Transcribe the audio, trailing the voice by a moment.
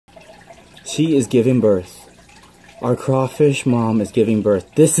She is giving birth. Our crawfish mom is giving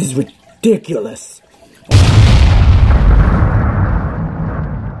birth. This is ridiculous.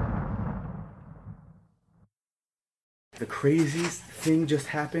 The craziest thing just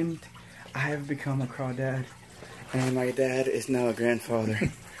happened. I have become a crawdad, and my dad is now a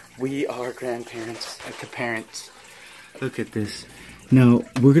grandfather. We are grandparents, like parents. Look at this. Now,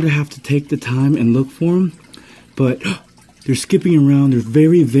 we're gonna have to take the time and look for them, but they're skipping around. They're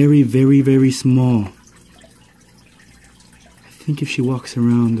very, very, very, very small. I think if she walks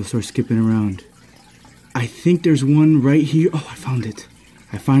around, they'll start skipping around. I think there's one right here. Oh, I found it.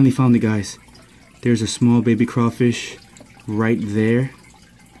 I finally found it, guys. There's a small baby crawfish right there.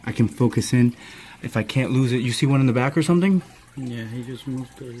 I can focus in. If I can't lose it, you see one in the back or something? Yeah, he just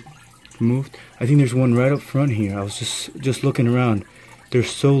moved. Moved? I think there's one right up front here. I was just looking around. They're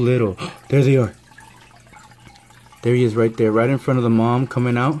so little. There they are. There he is right there, right in front of the mom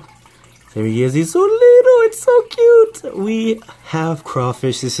coming out. There he is. He's so little. It's so cute. We have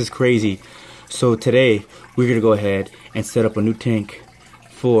crawfish. This is crazy. So today, we're going to go ahead and set up a new tank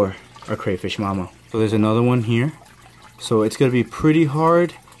for our crayfish mama. So there's another one here. So it's going to be pretty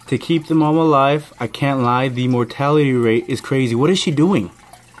hard to keep them all alive. I can't lie. The mortality rate is crazy. What is she doing?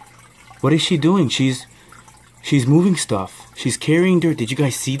 What is she doing? She's moving stuff. She's carrying dirt. Did you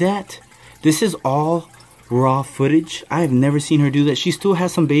guys see that? This is all raw footage. I have never seen her do that. She still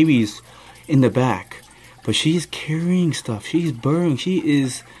has some babies in the back, but she is carrying stuff. She's burrowing. She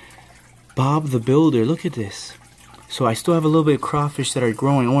is Bob the Builder. Look at this. So I still have a little bit of crawfish that are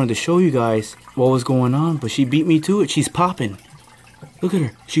growing. I wanted to show you guys what was going on, but she beat me to it. She's popping. Look at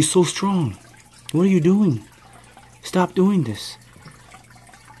her. She's so strong. What are you doing? Stop doing this.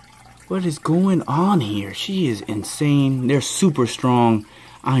 What is going on here? She is insane. They're super strong.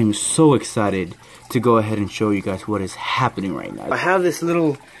 I am so excited to go ahead and show you guys what is happening right now. I have this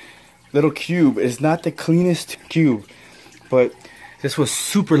little cube. It's not the cleanest cube, but this was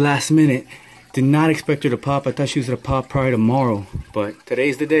super last minute. Did not expect her to pop. I thought she was gonna pop probably tomorrow, but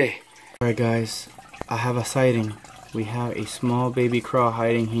today's the day. All right, guys, I have a sighting. We have a small baby craw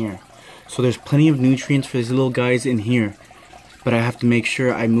hiding here. So there's plenty of nutrients for these little guys in here. But I have to make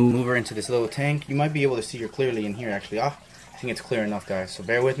sure I move her into this little tank. You might be able to see her clearly in here, actually. I think it's clear enough, guys. So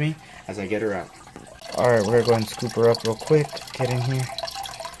bear with me as I get her out. Alright, we're going to go ahead and scoop her up real quick. Get in here.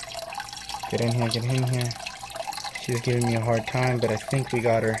 Get in here, get in here. She's giving me a hard time, but I think we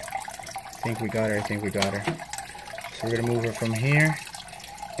got her. I think we got her. So we're going to move her from here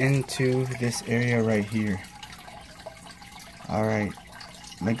into this area right here. Alright.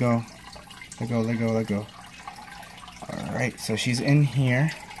 Let go. Let go. Alright, so she's in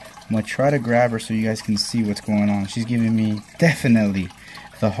here. I'm going to try to grab her so you guys can see what's going on. She's giving me definitely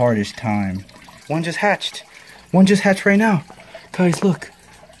the hardest time. One just hatched. One just hatched right now. Guys, look.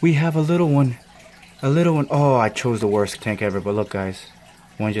 We have a little one. A little one. Oh, I chose the worst tank ever. But look, guys.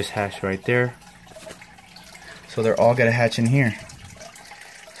 One just hatched right there. So they're all going to hatch in here.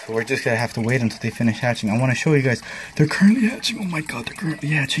 So we're just going to have to wait until they finish hatching. I want to show you guys. They're currently hatching. Oh my god, they're currently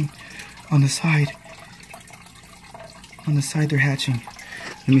hatching. On the side. On the side they're hatching.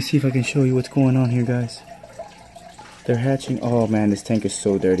 Let me see if I can show you what's going on here, guys. They're hatching. Oh man, this tank is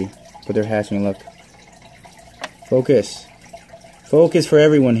so dirty. But they're hatching, look. Focus. Focus for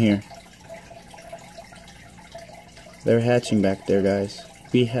everyone here. They're hatching back there, guys.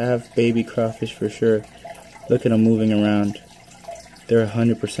 We have baby crawfish for sure. Look at them moving around. They're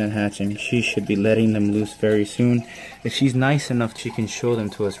 100% hatching. She should be letting them loose very soon. If she's nice enough, she can show them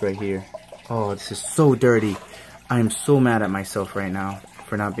to us right here. Oh, this is so dirty. I am so mad at myself right now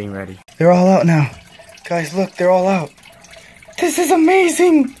for not being ready. They're all out now. Guys, look, they're all out. This is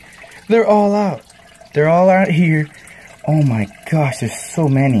amazing. They're all out. They're all out here. Oh my gosh, there's so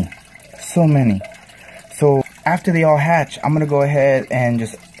many. So many. So after they all hatch, I'm going to go ahead and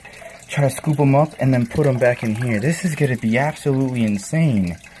just try to scoop them up and then put them back in here. This is going to be absolutely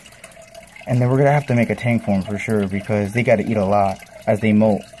insane. And then we're going to have to make a tank for them for sure because they got to eat a lot as they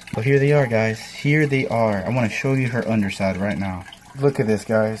molt. But here they are, guys. Here they are. I want to show you her underside right now. Look at this,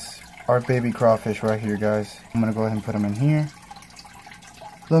 guys. Our baby crawfish right here, guys. I'm going to go ahead and put them in here.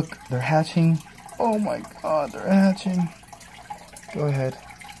 Look, they're hatching. Oh my god, they're hatching. Go ahead.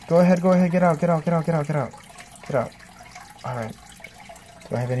 Go ahead, go ahead. Get out, get out, get out, get out, get out. Get out. Alright.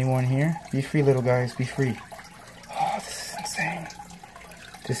 Do I have any more in here? Be free, little guys. Be free. Oh, this is insane.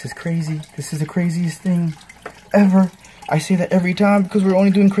 This is crazy. This is the craziest thing ever. I say that every time because we're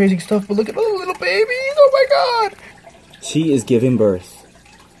only doing crazy stuff, but look at those little babies. Oh my god. She is giving birth.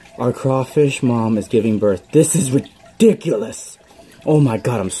 Our crawfish mom is giving birth. This is ridiculous. Oh my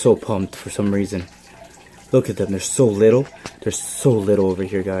god, I'm so pumped for some reason. Look at them. They're so little. They're so little over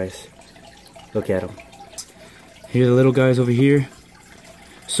here, guys. Look at them. Here are the little guys over here.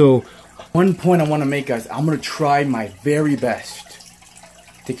 So, one point I want to make, guys, I'm going to try my very best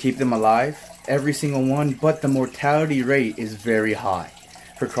to keep them alive. Every single one, but the mortality rate is very high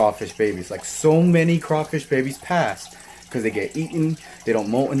for crawfish babies. Like, so many crawfish babies pass because they get eaten, they don't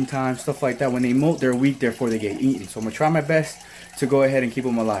molt in time, stuff like that. When they molt, they're weak, therefore they get eaten. So I'm going to try my best to go ahead and keep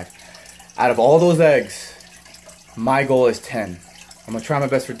them alive. Out of all those eggs, my goal is 10. I'm going to try my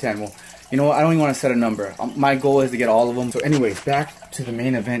best for 10. Well, you know what? I don't even want to set a number. My goal is to get all of them. So anyways, back to the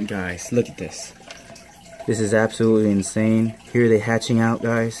main event, guys. Look at this. This is absolutely insane. Here they hatching out,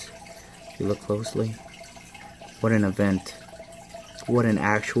 guys. If you look closely. What an event. What an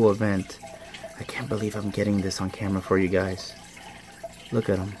actual event. I can't believe I'm getting this on camera for you guys. Look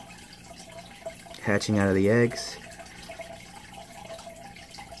at them. Hatching out of the eggs.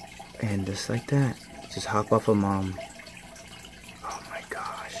 And just like that. Just hop off a mom.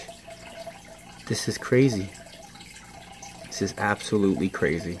 This is crazy. This is absolutely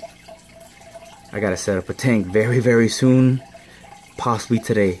crazy. I gotta set up a tank very, very soon. Possibly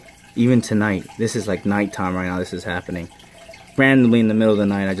today. Even tonight. This is like nighttime right now. This is happening. Randomly in the middle of the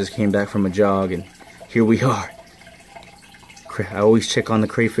night, I just came back from a jog and here we are. I always check on the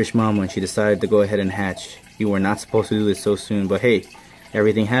crayfish mom when she decided to go ahead and hatch. You were not supposed to do this so soon, but hey,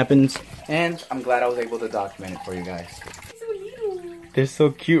 everything happens. And I'm glad I was able to document it for you guys. They're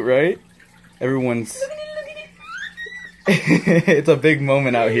so cute, right? Everyone's... It's a big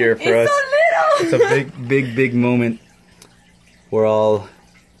moment out here for us. So little. It's a big moment. We're all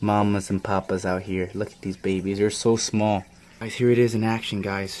mamas and papas out here. Look at these babies. They're so small. Guys, here it is in action,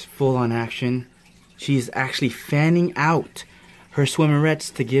 guys. Full on action. She's actually fanning out her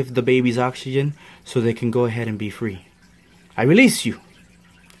swimmerettes to give the babies oxygen so they can go ahead and be free. I release you.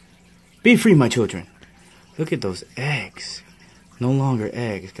 Be free, my children. Look at those eggs. No longer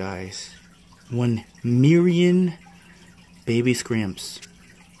eggs, guys. 1 million baby scrimps.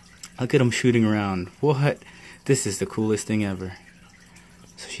 Look at them shooting around. What? This is the coolest thing ever.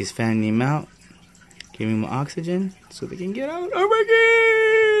 So she's fanning them out, giving them oxygen so they can get out. Oh my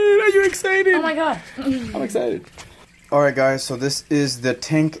god! Are you excited? Oh my god. I'm excited. Alright guys, so this is the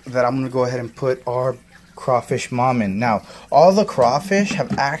tank that I'm going to go ahead and put our crawfish mom in. Now, all the crawfish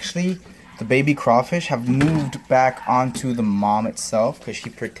have actually, the baby crawfish have moved back onto the mom itself because she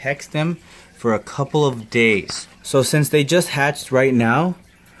protects them for a couple of days. So since they just hatched right now,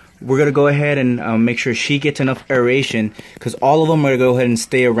 we're gonna go ahead and make sure she gets enough aeration because all of them are gonna go ahead and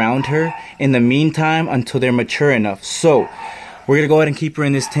stay around her in the meantime until they're mature enough. So we're gonna go ahead and keep her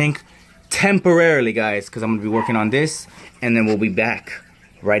in this tank temporarily, guys, because I'm gonna be working on this and then we'll be back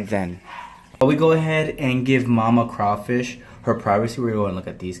right then. But we go ahead and give Mama Crawfish her privacy. We're going to look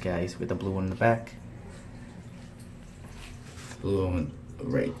at these guys with the blue one in the back. Blue one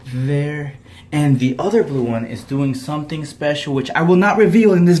right there. And the other blue one is doing something special, which I will not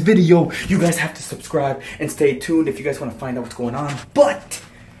reveal in this video. You guys have to subscribe and stay tuned if you guys want to find out what's going on. But,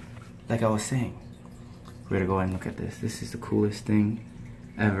 like I was saying, we're going to go ahead and look at this. This is the coolest thing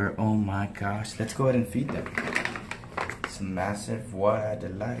ever. Oh my gosh. Let's go ahead and feed them. It's a massive, what a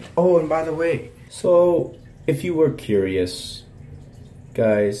delight. Oh, and by the way, so if you were curious,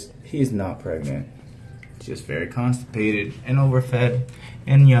 guys, he's not pregnant. He's just very constipated and overfed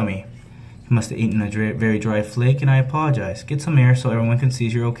and yummy. He must have eaten a very dry flake, and I apologize. Get some air so everyone can see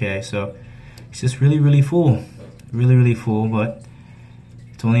you're okay. So he's just really full. Really full, but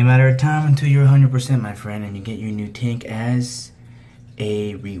it's only a matter of time until you're 100%, my friend, and you get your new tank as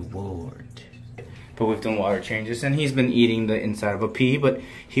a reward. But we've done water changes, and he's been eating the inside of a pea, but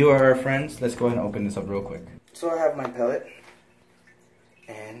here are our friends. Let's go ahead and open this up real quick. So I have my pellet,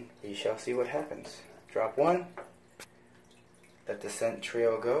 and we shall see what happens. Drop one. Let the scent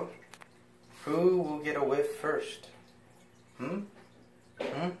trail go. Who will get a whiff first?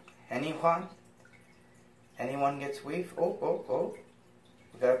 Anyone? Anyone gets whiff? Oh.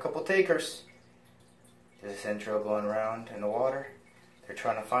 We got a couple takers. There's a scent trail going around in the water. They're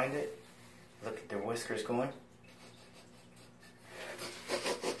trying to find it. Look at their whiskers going.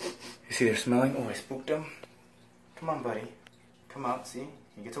 You see they're smelling? Oh, I spooked them. Come on, buddy. Come out, see?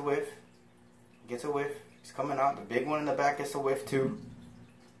 He gets a whiff. He gets a whiff. He's coming out. The big one in the back gets a whiff too.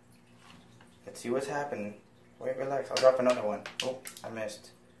 Let's see what's happening. Wait, relax. I'll drop another one. Oh, I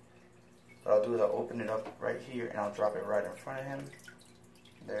missed. What I'll do is I'll open it up right here and I'll drop it right in front of him.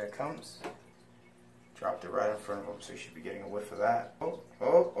 There it comes. Dropped it right in front of him, so he should be getting a whiff of that.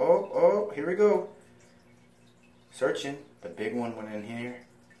 Oh, here we go. Searching. The big one went in here.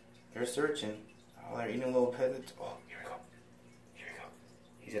 They're searching. Oh, they're eating little pellets. Oh, here we go. Here we go.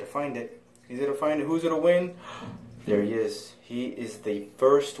 He's gonna find it. He's gonna find it. Who's gonna win? There he is. He is the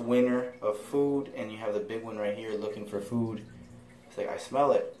first winner of food, and you have the big one right here looking for food. It's like, I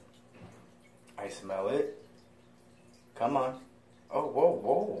smell it. I smell it. Come on. Oh, whoa,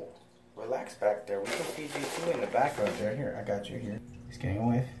 whoa. Relax back there. We can feed you two in the back right there. Here, I got you here. He's getting a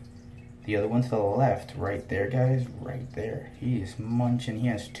whiff. The other one to the left, right there, guys. Right there. He is munching. He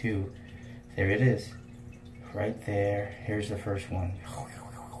has two. There it is. Right there. Here's the first one.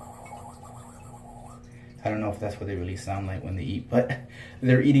 I don't know if that's what they really sound like when they eat, but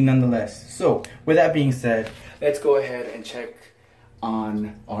they're eating nonetheless. So, with that being said, let's go ahead and check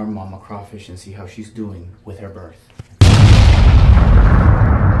on our mama crawfish and see how she's doing with her birth.